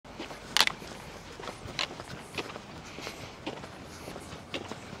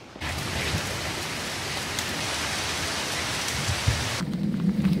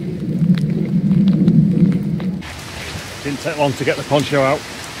take long to get the poncho out.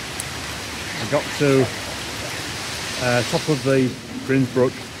 I got to top of the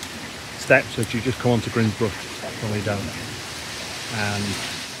Grinsbrook steps as you just come onto Grinsbrook on the way down, and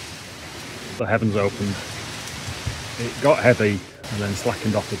the heavens opened. It got heavy and then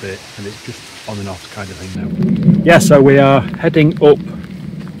slackened off a bit, and it's just on and off kind of thing now. Yeah, so we are heading up,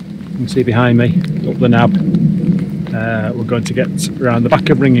 you can see behind me, up the nab. We're going to get around the back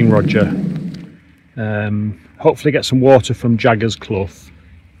of Ringing Roger, hopefully get some water from Jaggers Clough,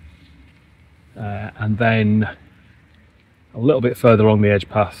 and then a little bit further along the edge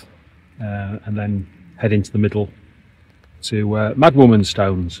path, and then head into the middle to Madwomans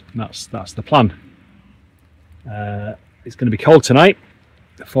Stones. And that's the plan. It's going to be cold tonight.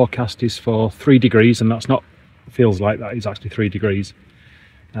 The forecast is for 3 degrees, and that's not feels like that is actually 3 degrees.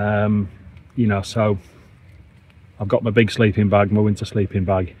 You know, so I've got my big sleeping bag, my winter sleeping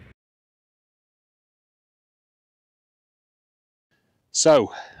bag.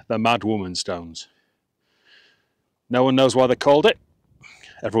 So, the Madwomans Stones. No one knows why they called it.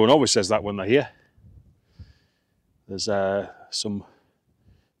 Everyone always says that when they're here. There's some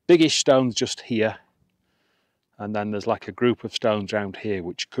biggish stones just here, and then there's like a group of stones around here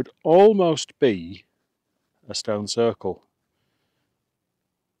which could almost be a stone circle,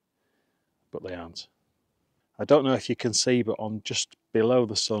 but they aren't. I don't know if you can see, but on just below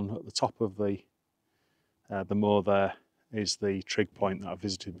the sun at the top of the moor there is the trig point that I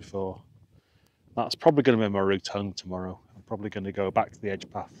visited before. That's probably going to be my route home tomorrow. I'm probably going to go back to the edge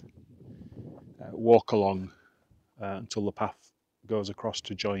path, walk along until the path goes across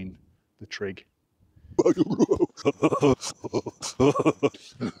to join the trig.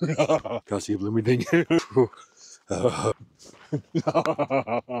 Can't see a blooming thing.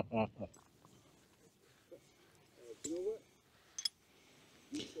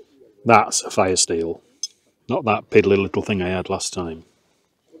 That's a fire steel, not that piddly little thing I had last time.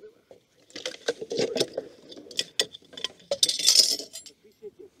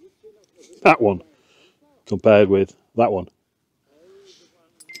 That one compared with that one.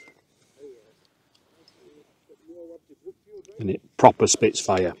 And it proper spits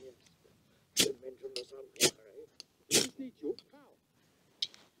fire.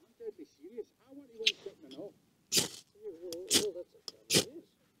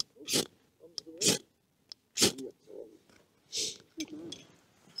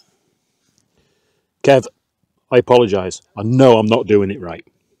 Kev, I apologise. I know I'm not doing it right.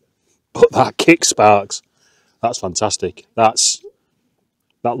 But that kick sparks. That's fantastic. That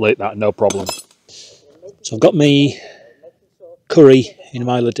lit that, no problem. So I've got me curry in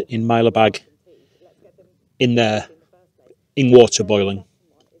my bag in there, in water boiling.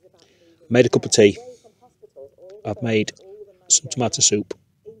 Made a cup of tea. I've made some tomato soup.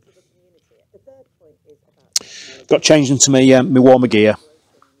 Got changed into my warmer gear.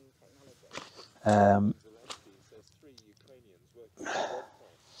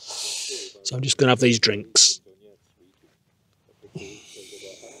 So I'm just going to have these drinks.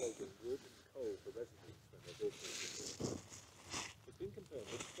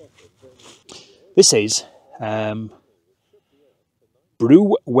 This is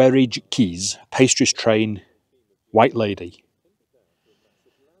Brewerage Keys Pastries Train White Lady.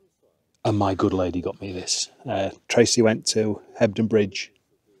 And my good lady got me this. Tracy went to Hebden Bridge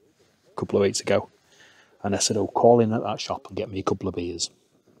a couple of weeks ago, and I said, oh, call in at that shop and get me a couple of beers.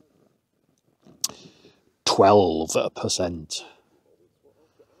 12%.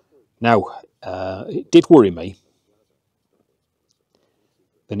 Now, it did worry me.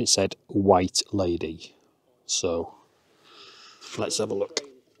 Then it said White Lady. So, let's have a look.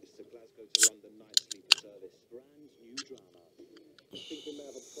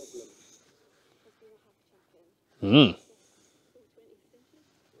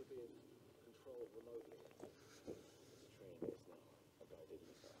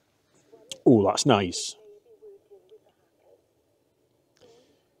 Oh, that's nice.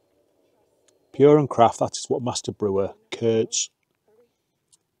 Pure and craft, that is what Master Brewer Kurtz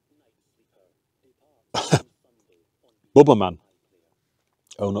Bubberman,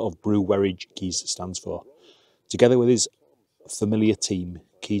 owner of Brewerage Keys, stands for. Together with his familiar team,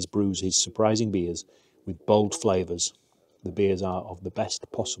 Keys brews his surprising beers with bold flavours. The beers are of the best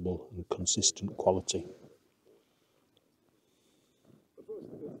possible and consistent quality.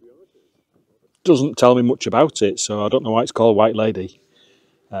 Doesn't tell me much about it, so I don't know why it's called White Lady.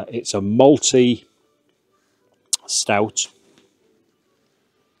 It's a malty stout.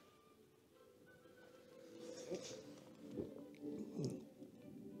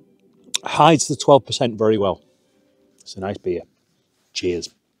 Hides the 12% very well. It's a nice beer. Cheers.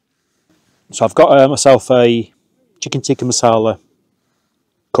 So I've got myself a chicken tikka masala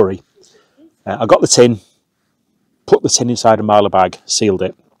curry. I got the tin, put the tin inside a marla bag, sealed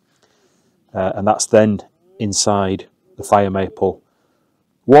it, and that's then inside the fire maple.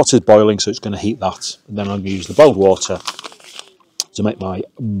 Water's boiling, so it's going to heat that, and then I'm going to use the boiled water to make my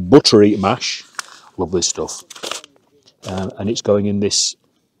buttery mash. Lovely stuff. And it's going in this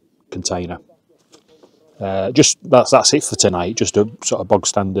container. Just that's it for tonight. Just a sort of bog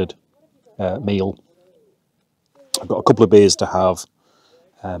standard meal. I've got a couple of beers to have.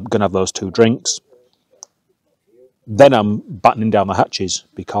 I'm going to have those 2 drinks. Then I'm battening down the hatches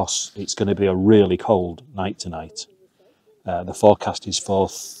because it's going to be a really cold night tonight. The forecast is for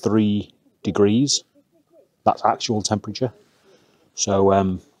 3 degrees. That's actual temperature.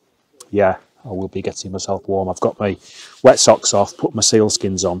 So yeah, I will be getting myself warm. I've got my wet socks off, put my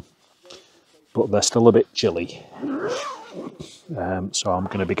sealskins on, but they're still a bit chilly. So I'm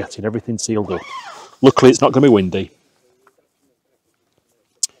going to be getting everything sealed up. Luckily it's not going to be windy.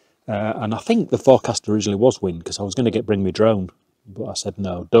 And I think the forecast originally was wind, because I was going to bring my drone, but I said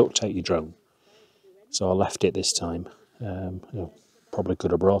no, don't take your drone. So I left it this time. Probably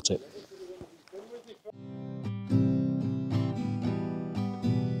could have brought it.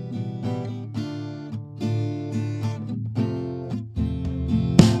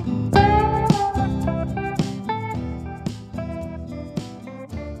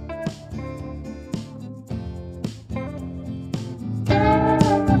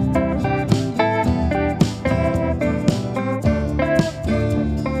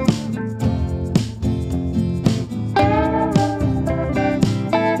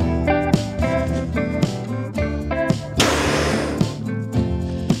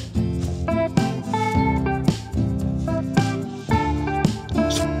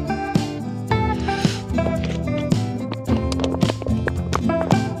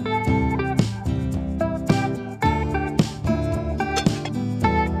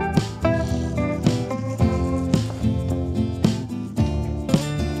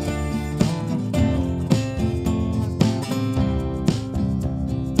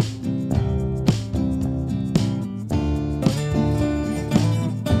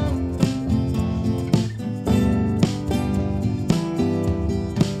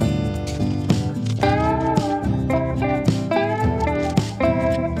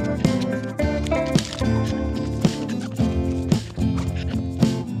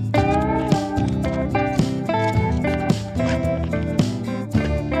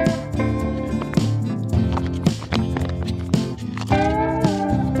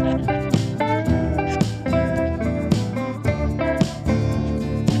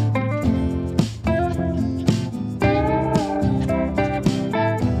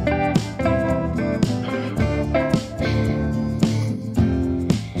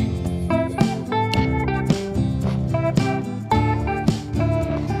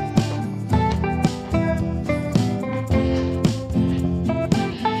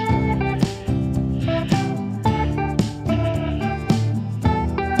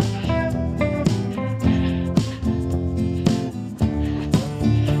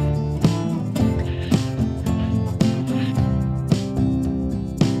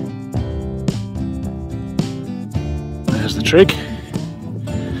 There's the trig.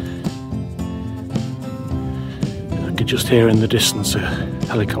 I could just hear in the distance a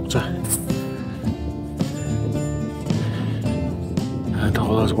helicopter. And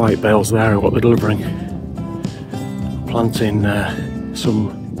all those white bales there are what they're delivering. Planting some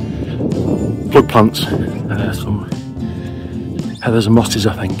plug plants, some heathers and mosses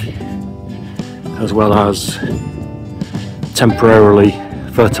I think, as well as temporarily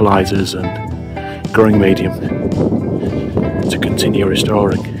fertilisers and growing medium to continue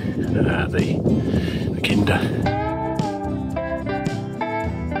restoring the kinder.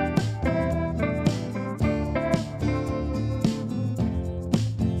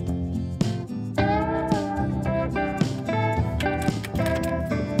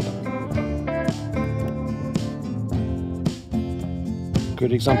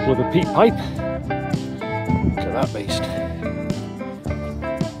 Good example of a peat pipe. Look at that beast.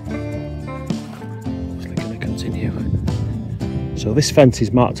 It's going to continue. So this fence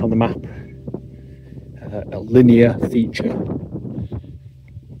is marked on the map, a linear feature.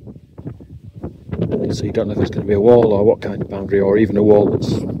 So you don't know if it's going to be a wall or what kind of boundary, or even a wall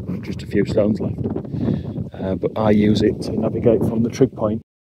that's just a few stones left. But I use it to navigate from the trig point